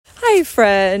Hi,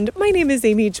 friend. My name is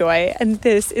Amy Joy, and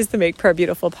this is the Make Prayer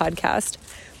Beautiful podcast.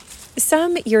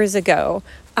 Some years ago,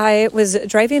 I was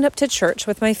driving up to church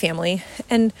with my family,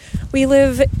 and we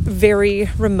live very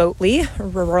remotely,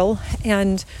 rural,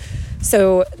 and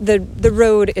so the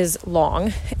road is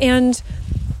long. And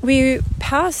we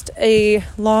passed a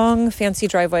long, fancy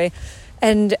driveway,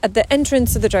 and at the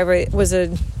entrance of the driveway was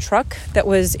a truck that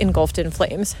was engulfed in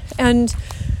flames. And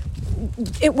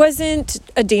it wasn't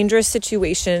a dangerous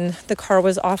situation. The car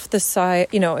was off the side,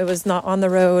 it was not on the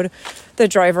road. The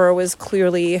driver was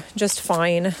clearly just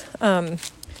fine. I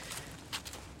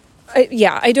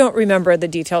don't remember the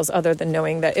details other than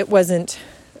knowing that it wasn't,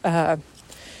 the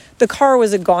car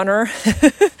was a goner,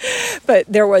 but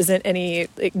there wasn't any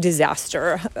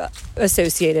disaster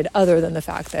associated other than the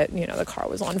fact that, the car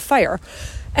was on fire.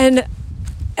 And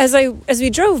as we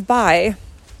drove by,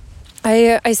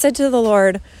 I said to the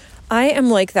Lord, I am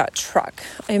like that truck.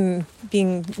 I'm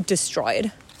being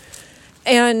destroyed.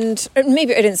 And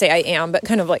maybe I didn't say I am, but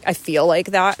kind of like I feel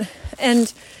like that.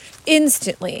 And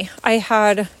instantly I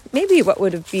had maybe what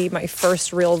would be my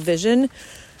first real vision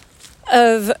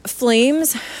of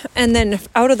flames. And then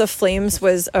out of the flames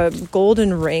was a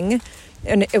golden ring.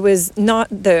 And it was not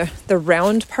the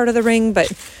round part of the ring,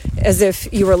 but as if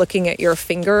you were looking at your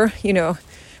finger,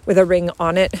 with a ring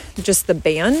on it, just the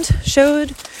band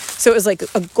showed. So it was like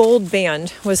a gold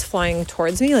band was flying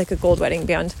towards me, like a gold wedding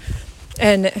band.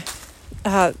 And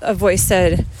a voice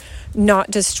said,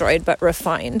 "Not destroyed, but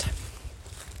refined."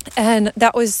 And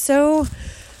that was so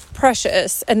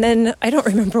precious. And then I don't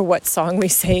remember what song we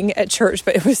sang at church,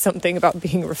 but it was something about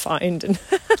being refined. And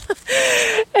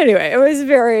anyway, it was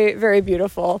very, very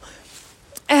beautiful.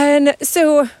 And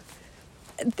so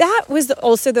that was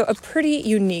also a pretty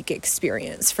unique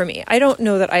experience for me. I don't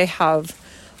know that I have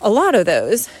a lot of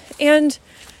those. And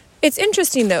it's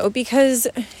interesting though, because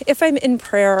if I'm in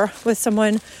prayer with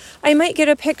someone, I might get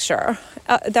a picture.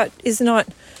 That is not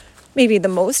maybe the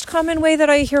most common way that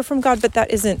I hear from God, but that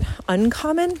isn't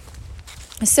uncommon.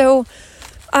 So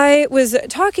I was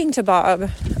talking to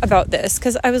Bob about this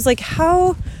because I was like,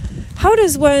 how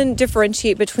does one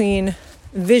differentiate between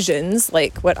visions,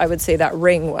 like what I would say that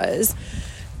ring was,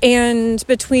 and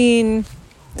between,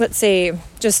 let's say,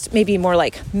 just maybe more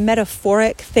like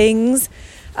metaphoric things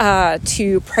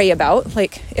to pray about.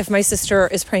 Like if my sister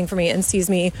is praying for me and sees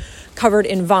me covered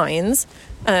in vines,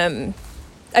 I'm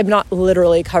not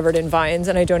literally covered in vines,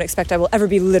 and I don't expect I will ever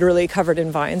be literally covered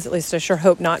in vines, at least I sure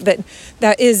hope not, but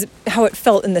that is how it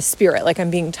felt in the spirit, like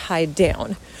I'm being tied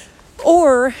down.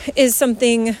 Or is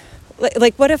something,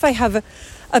 like what if I have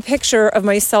a picture of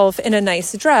myself in a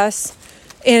nice dress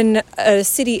in a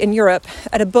city in Europe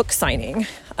at a book signing?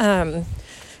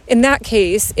 In that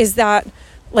case, is that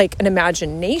like an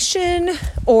imagination,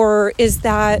 or is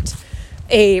that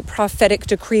a prophetic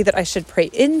decree that I should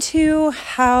pray into?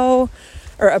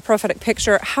 Or a prophetic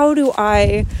picture? How do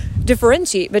I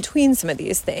differentiate between some of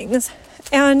these things?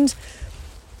 And,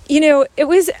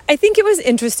 I think it was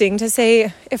interesting to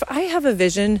say, if I have a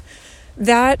vision,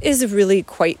 that is really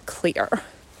quite clear.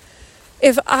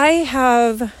 If I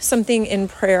have something in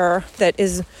prayer that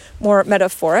is more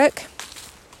metaphoric,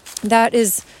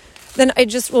 then I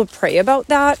just will pray about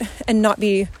that and not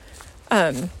be,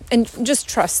 and just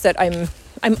trust that I'm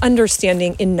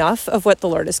understanding enough of what the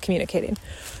Lord is communicating.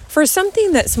 For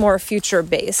something that's more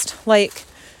future-based, like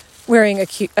wearing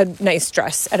a nice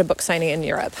dress at a book signing in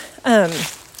Europe,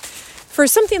 for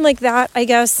something like that, I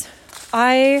guess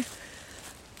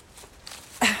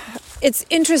it's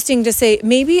interesting to say,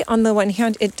 maybe on the one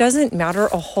hand, it doesn't matter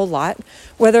a whole lot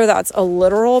whether that's a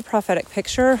literal prophetic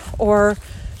picture or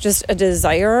just a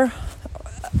desire,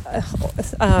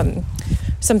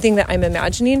 something that I'm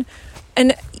imagining.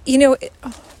 And,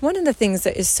 one of the things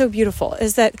that is so beautiful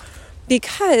is that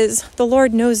because the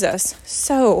Lord knows us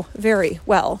so very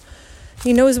well,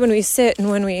 He knows when we sit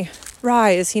and when we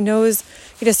rise. He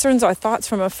discerns our thoughts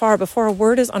from afar. Before a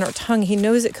word is on our tongue, He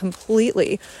knows it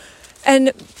completely.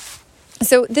 And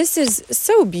so this is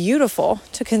so beautiful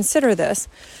to consider this.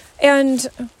 And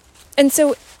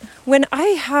so when I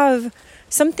have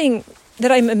something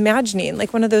that I'm imagining,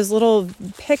 like one of those little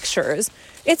pictures,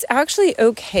 it's actually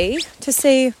okay to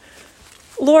say,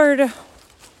 Lord,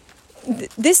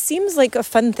 this seems like a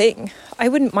fun thing. I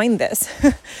wouldn't mind this.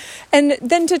 And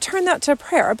then to turn that to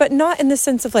prayer, but not in the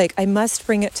sense of like, I must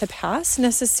bring it to pass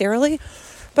necessarily,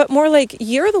 but more like,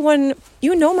 you're the one,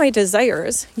 my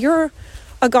desires. You're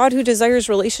a God who desires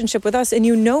relationship with us, and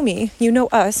you know me, you know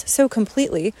us so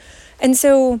completely. And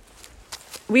so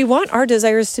we want our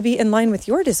desires to be in line with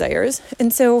your desires.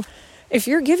 And so if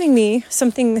you're giving me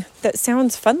something that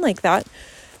sounds fun like that,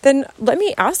 then let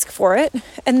me ask for it.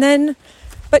 And then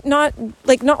but not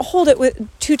hold it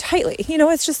too tightly.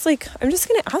 It's just like, I'm just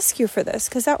going to ask you for this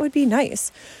because that would be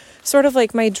nice. Sort of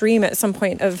like my dream at some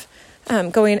point of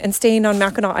going and staying on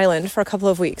Mackinac Island for a couple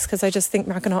of weeks, because I just think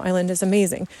Mackinac Island is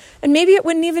amazing. And maybe it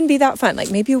wouldn't even be that fun.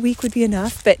 Like maybe a week would be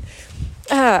enough, but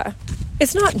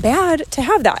it's not bad to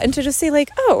have that and to just say like,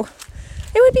 oh,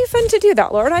 it would be fun to do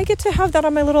that, Lord. I get to have that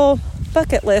on my little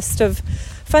bucket list of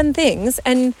fun things.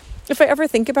 And if I ever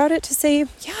think about it, to say,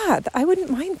 yeah, I wouldn't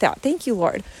mind that. Thank you,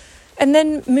 Lord. And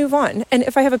then move on. And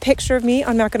if I have a picture of me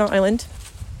on Mackinac Island,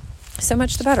 so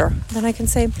much the better. Then I can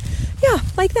say, yeah,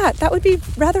 like that. That would be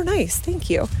rather nice. Thank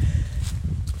you.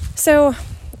 So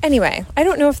anyway, I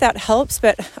don't know if that helps,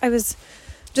 but I was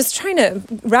just trying to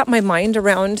wrap my mind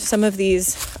around some of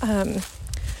these,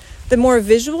 the more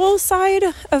visual side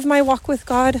of my walk with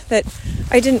God that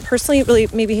I didn't personally really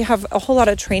maybe have a whole lot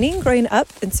of training growing up.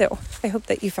 And so I hope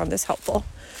that you found this helpful.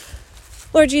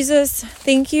 Lord Jesus,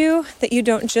 thank you that you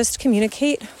don't just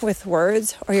communicate with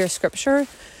words or your scripture,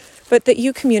 but that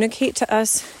you communicate to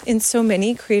us in so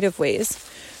many creative ways,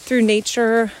 through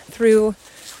nature, through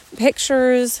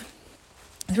pictures,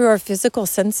 through our physical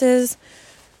senses.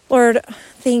 Lord,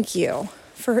 thank you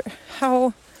for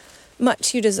how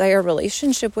much you desire a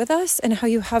relationship with us and how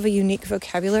you have a unique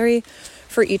vocabulary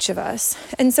for each of us.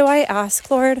 And so I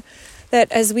ask, Lord,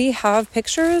 that as we have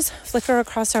pictures flicker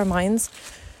across our minds,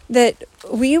 that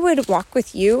we would walk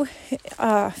with you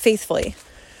faithfully,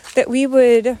 that we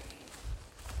would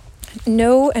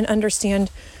know and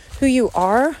understand who you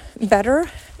are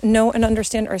better, know and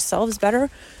understand ourselves better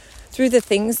through the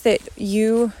things that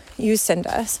you send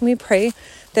us. And we pray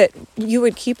that you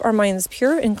would keep our minds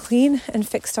pure and clean and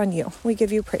fixed on you. We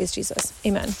give you praise, Jesus.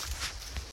 Amen.